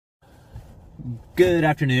Good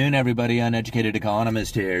afternoon, everybody. Uneducated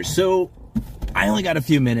Economist here. So, I only got a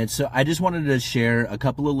few minutes, so I just wanted to share a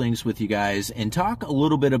couple of links with you guys and talk a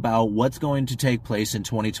little bit about what's going to take place in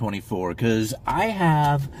 2024, because I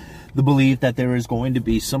have the belief that there is going to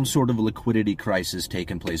be some sort of liquidity crisis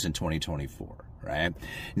taking place in 2024, right?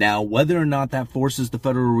 Now, whether or not that forces the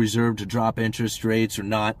Federal Reserve to drop interest rates or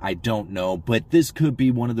not, I don't know, but this could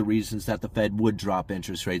be one of the reasons that the Fed would drop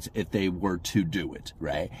interest rates if they were to do it,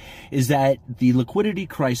 right? Is that the liquidity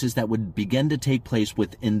crisis that would begin to take place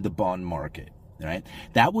within the bond market. Right?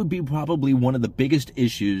 That would be probably one of the biggest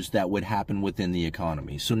issues that would happen within the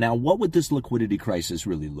economy. So now what would this liquidity crisis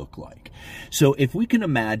really look like? So if we can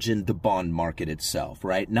imagine the bond market itself,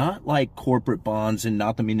 right? Not like corporate bonds and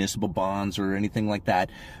not the municipal bonds or anything like that,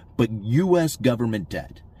 but U.S. government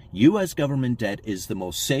debt. U.S. government debt is the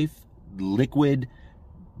most safe, liquid,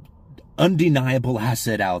 undeniable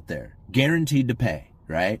asset out there, guaranteed to pay.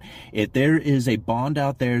 Right? If there is a bond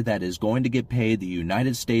out there that is going to get paid, the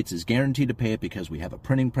United States is guaranteed to pay it because we have a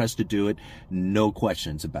printing press to do it. No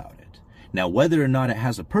questions about it. Now, whether or not it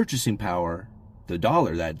has a purchasing power, the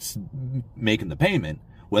dollar that's making the payment,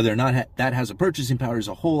 whether or not that has a purchasing power is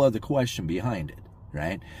a whole other question behind it,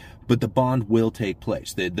 right? But the bond will take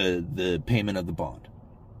place, the payment of the bond.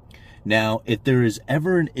 Now, if there is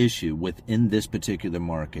ever an issue within this particular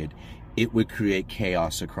market, it would create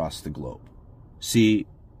chaos across the globe. See,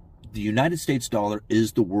 the United States dollar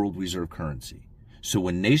is the world reserve currency. So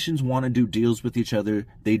when nations want to do deals with each other,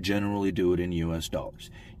 they generally do it in US dollars.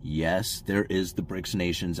 Yes, there is the BRICS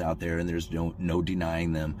nations out there, and there's no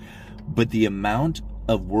denying them. But the amount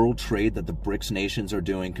of world trade that the BRICS nations are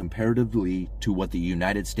doing comparatively to what the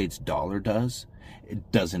United States dollar does,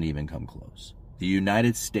 it doesn't even come close. The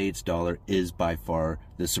United States dollar is by far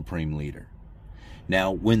the supreme leader. Now,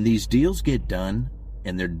 when these deals get done,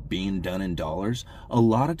 and they're being done in dollars, a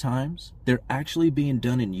lot of times they're actually being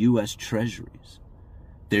done in U.S. treasuries.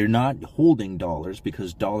 They're not holding dollars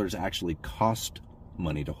because dollars actually cost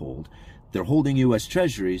money to hold. They're holding U.S.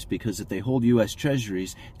 treasuries because if they hold U.S.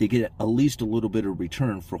 treasuries, they get at least a little bit of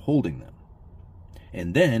return for holding them.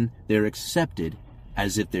 And then they're accepted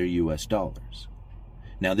as if they're U.S. dollars.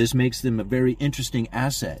 Now, this makes them a very interesting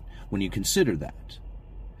asset when you consider that.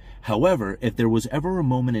 However, if there was ever a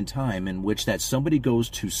moment in time in which that somebody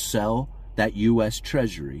goes to sell that U.S.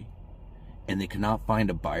 Treasury and they cannot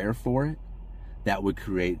find a buyer for it, that would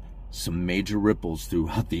create some major ripples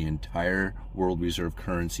throughout the entire world reserve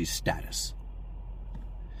currency status.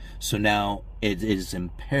 So now it is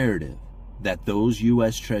imperative that those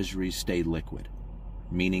U.S. Treasuries stay liquid,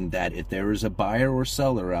 meaning that if there is a buyer or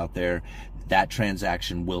seller out there, that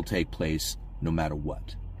transaction will take place no matter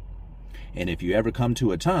what. And if you ever come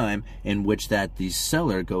to a time in which that the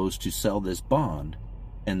seller goes to sell this bond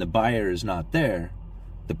and the buyer is not there,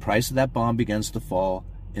 the price of that bond begins to fall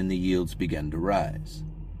and the yields begin to rise.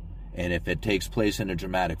 And if it takes place in a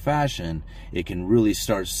dramatic fashion, it can really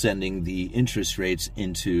start sending the interest rates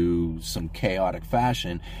into some chaotic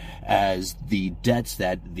fashion, as the debts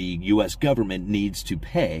that the U.S. government needs to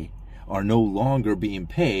pay are no longer being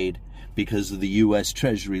paid because of the U.S.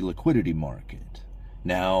 Treasury liquidity market.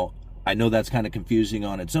 Now, I know that's kind of confusing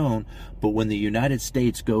on its own, but when the United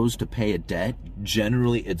States goes to pay a debt,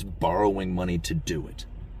 generally it's borrowing money to do it.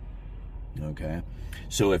 Okay?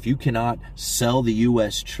 So if you cannot sell the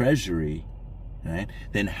U.S. Treasury, right,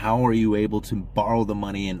 then how are you able to borrow the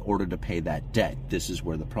money in order to pay that debt? This is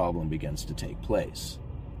where the problem begins to take place.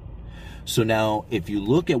 So now, if you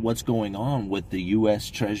look at what's going on with the U.S.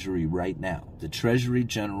 Treasury right now, the Treasury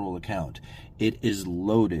General Account, it is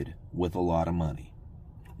loaded with a lot of money.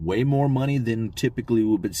 Way more money than typically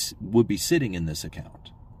would be sitting in this account.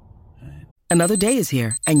 Right. Another day is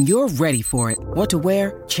here, and you're ready for it. What to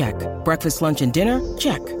wear? Check. Breakfast, lunch, and dinner?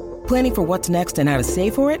 Check. Planning for what's next and how to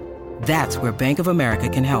save for it? That's where Bank of America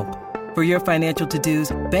can help. For your financial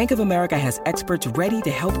to-dos, Bank of America has experts ready to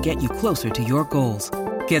help get you closer to your goals.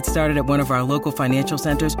 Get started at one of our local financial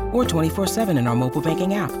centers or 24/7 in our mobile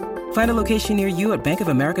banking app. Find a location near you at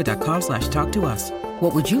bankofamerica.com/talktous.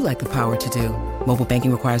 What would you like the power to do? Mobile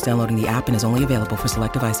banking requires downloading the app and is only available for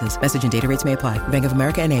select devices. Message and data rates may apply. Bank of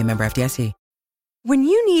America N.A., member FDIC. When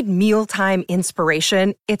you need mealtime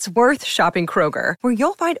inspiration, it's worth shopping Kroger, where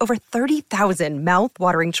you'll find over 30,000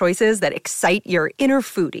 mouth-watering choices that excite your inner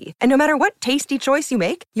foodie. And no matter what tasty choice you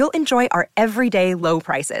make, you'll enjoy our everyday low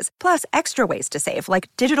prices, plus extra ways to save,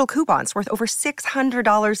 like digital coupons worth over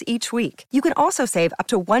 $600 each week. You can also save up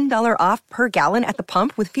to $1 off per gallon at the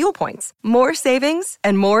pump with fuel points. More savings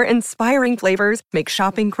and more inspiring flavors make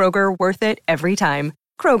shopping Kroger worth it every time.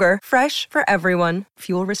 Kroger, fresh for everyone.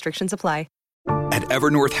 Fuel restrictions apply. At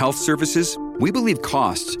Evernorth Health Services, we believe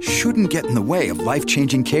costs shouldn't get in the way of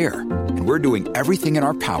life-changing care, and we're doing everything in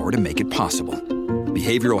our power to make it possible.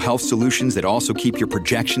 Behavioral health solutions that also keep your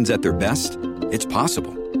projections at their best? It's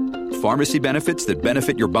possible. Pharmacy benefits that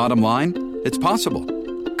benefit your bottom line? It's possible.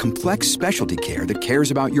 Complex specialty care that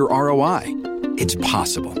cares about your ROI? It's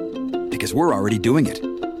possible. Because we're already doing it.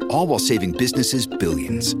 All while saving businesses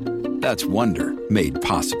billions. That's Wonder made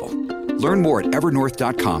possible. Learn more at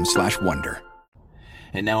evernorth.com/wonder.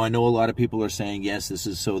 And now I know a lot of people are saying, yes, this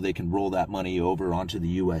is so they can roll that money over onto the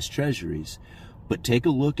U.S. Treasuries. But take a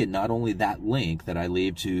look at not only that link that I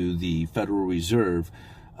leave to the Federal Reserve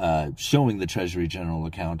showing the Treasury General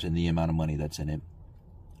account and the amount of money that's in it,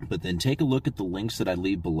 but then take a look at the links that I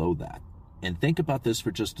leave below that. And think about this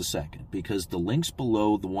for just a second, because the links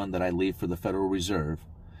below the one that I leave for the Federal Reserve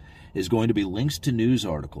is going to be links to news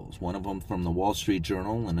articles, one of them from the Wall Street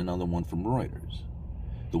Journal and another one from Reuters.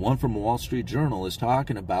 The one from Wall Street Journal is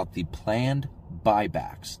talking about the planned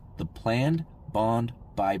buybacks, the planned bond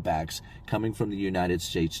buybacks coming from the United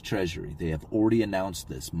States Treasury. They have already announced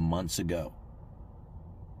this months ago.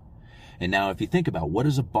 And now if you think about what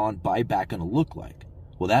is a bond buyback going to look like,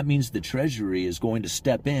 well, that means the Treasury is going to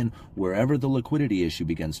step in wherever the liquidity issue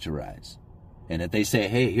begins to rise. And if they say,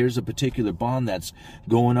 hey, here's a particular bond that's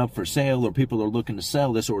going up for sale, or people are looking to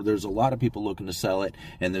sell this, or there's a lot of people looking to sell it,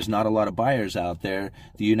 and there's not a lot of buyers out there,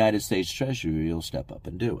 the United States Treasury will step up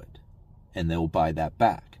and do it. And they'll buy that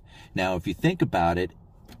back. Now, if you think about it,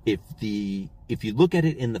 if you look at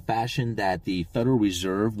it in the fashion that the Federal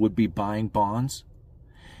Reserve would be buying bonds,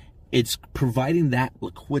 it's providing that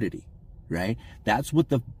liquidity, right? That's what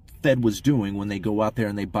the Fed was doing when they go out there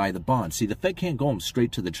and they buy the bonds. See, the Fed can't go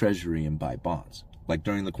straight to the Treasury and buy bonds. Like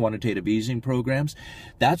during the quantitative easing programs,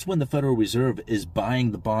 that's when the Federal Reserve is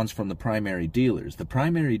buying the bonds from the primary dealers. The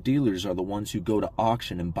primary dealers are the ones who go to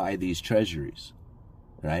auction and buy these treasuries,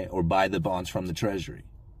 right? Or buy the bonds from the Treasury.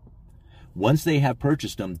 Once they have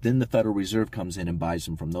purchased them, then the Federal Reserve comes in and buys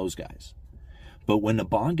them from those guys. But when the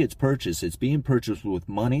bond gets purchased, it's being purchased with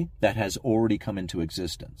money that has already come into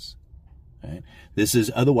existence. Right? This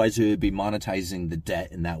is, otherwise it would be monetizing the debt,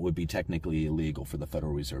 and that would be technically illegal for the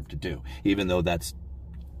Federal Reserve to do, even though that's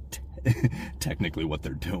technically what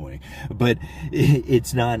they're doing. But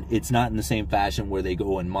it's not in the same fashion where they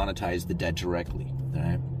go and monetize the debt directly.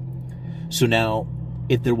 Right? So now,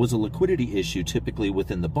 if there was a liquidity issue typically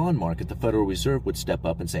within the bond market, the Federal Reserve would step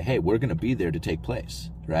up and say, hey, we're going to be there to take place,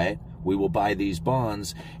 right? We will buy these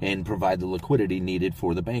bonds and provide the liquidity needed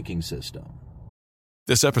for the banking system.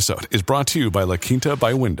 This episode is brought to you by La Quinta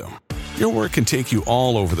by Wyndham. Your work can take you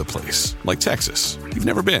all over the place, like Texas. You've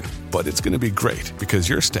never been, but it's going to be great because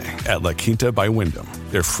you're staying at La Quinta by Wyndham.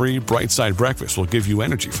 Their free Bright Side breakfast will give you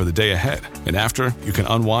energy for the day ahead. And after, you can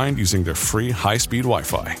unwind using their free high-speed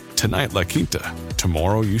Wi-Fi. Tonight, La Quinta.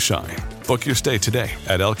 Tomorrow, you shine. Book your stay today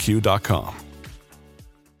at lq.com.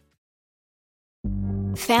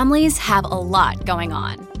 Families have a lot going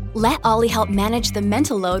on. Let Ollie help manage the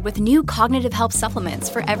mental load with new cognitive help supplements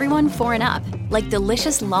for everyone 4 and up, like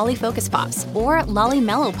delicious Lolly Focus Pops or Lolly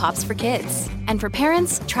Mellow Pops for kids. And for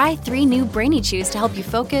parents, try 3 new Brainy Chews to help you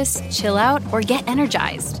focus, chill out, or get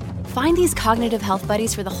energized. Find these cognitive health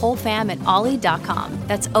buddies for the whole fam at ollie.com.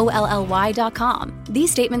 That's OLLY.com.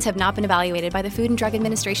 These statements have not been evaluated by the Food and Drug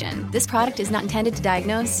Administration. This product is not intended to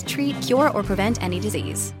diagnose, treat, cure, or prevent any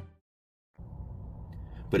disease.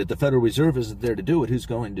 But if the Federal Reserve isn't there to do it, who's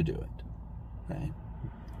going to do it? Right?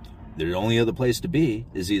 The only other place to be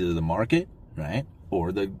is either the market, right,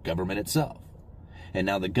 or the government itself. And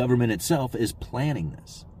now the government itself is planning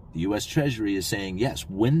this. The U.S. Treasury is saying, yes,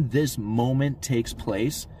 when this moment takes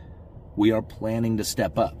place, we are planning to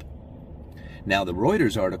step up. Now, the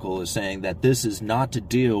Reuters article is saying that this is not to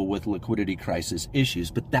deal with liquidity crisis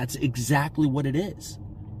issues, but that's exactly what it is.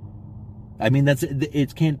 I mean,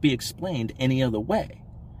 it can't be explained any other way.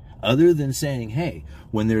 Other than saying, hey,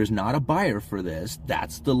 when there's not a buyer for this,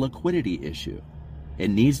 that's the liquidity issue.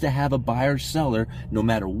 It needs to have a buyer-seller no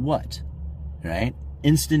matter what, right?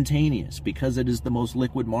 Instantaneous, because it is the most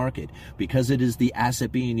liquid market, because it is the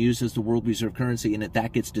asset being used as the world reserve currency, and if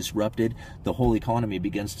that gets disrupted, the whole economy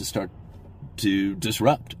begins to start to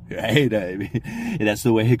disrupt, right? I mean, that's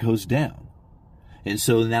the way it goes down. And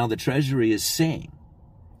so now the Treasury is saying,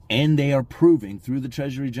 and they are proving through the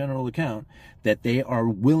Treasury General account that they are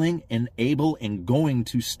willing and able and going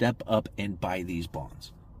to step up and buy these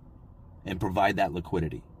bonds and provide that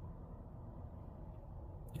liquidity.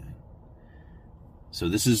 Okay. So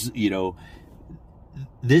this is,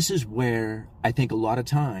 this is where I think a lot of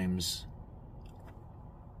times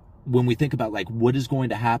when we think about like what is going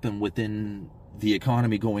to happen within the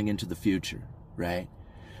economy going into the future, right?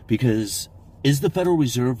 Because Is the Federal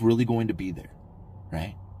Reserve really going to be there?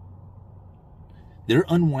 Right? They're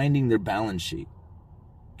unwinding their balance sheet.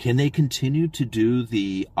 Can they continue to do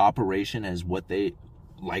the operation as what they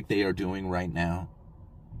are doing right now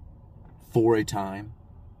for a time?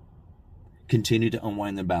 Continue to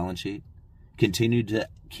unwind their balance sheet? Continue to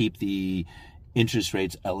keep the interest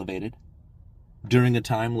rates elevated during a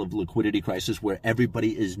time of liquidity crisis where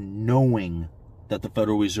everybody is knowing that the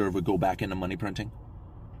Federal Reserve would go back into money printing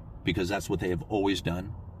because that's what they have always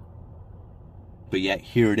done? But yet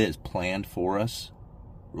here it is, planned for us,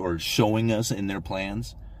 or showing us in their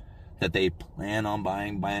plans that they plan on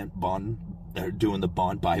doing the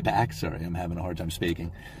bond buyback. Sorry, I'm having a hard time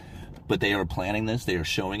speaking. But they are planning this. They are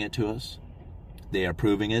showing it to us. They are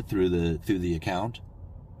proving it through the account.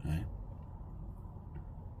 Right?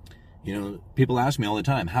 You know, people ask me all the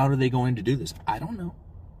time, how are they going to do this? I don't know.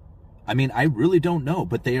 I mean, I really don't know.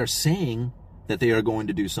 But they are saying that they are going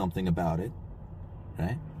to do something about it.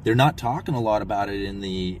 Right? They're not talking a lot about it in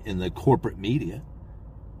the corporate media.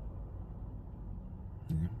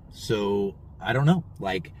 So, I don't know.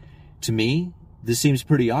 Like, to me, this seems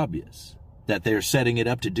pretty obvious that they're setting it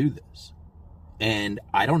up to do this. And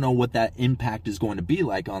I don't know what that impact is going to be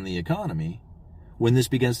like on the economy when this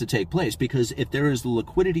begins to take place. Because if there is the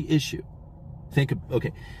liquidity issue,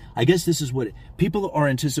 I guess this is what people are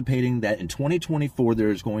anticipating, that in 2024 there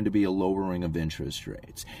is going to be a lowering of interest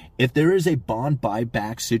rates. If there is a bond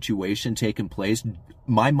buyback situation taking place,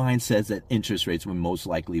 my mind says that interest rates will most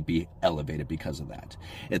likely be elevated because of that.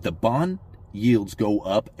 If the bond yields go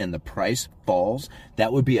up and the price falls,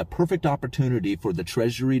 that would be a perfect opportunity for the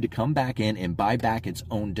Treasury to come back in and buy back its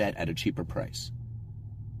own debt at a cheaper price,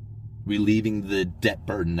 relieving the debt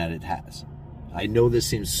burden that it has. I know this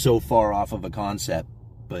seems so far off of a concept,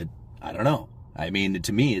 but I don't know. I mean,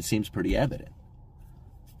 to me, it seems pretty evident.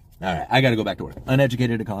 All right, I got to go back to work.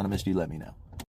 Uneducated economist, you let me know.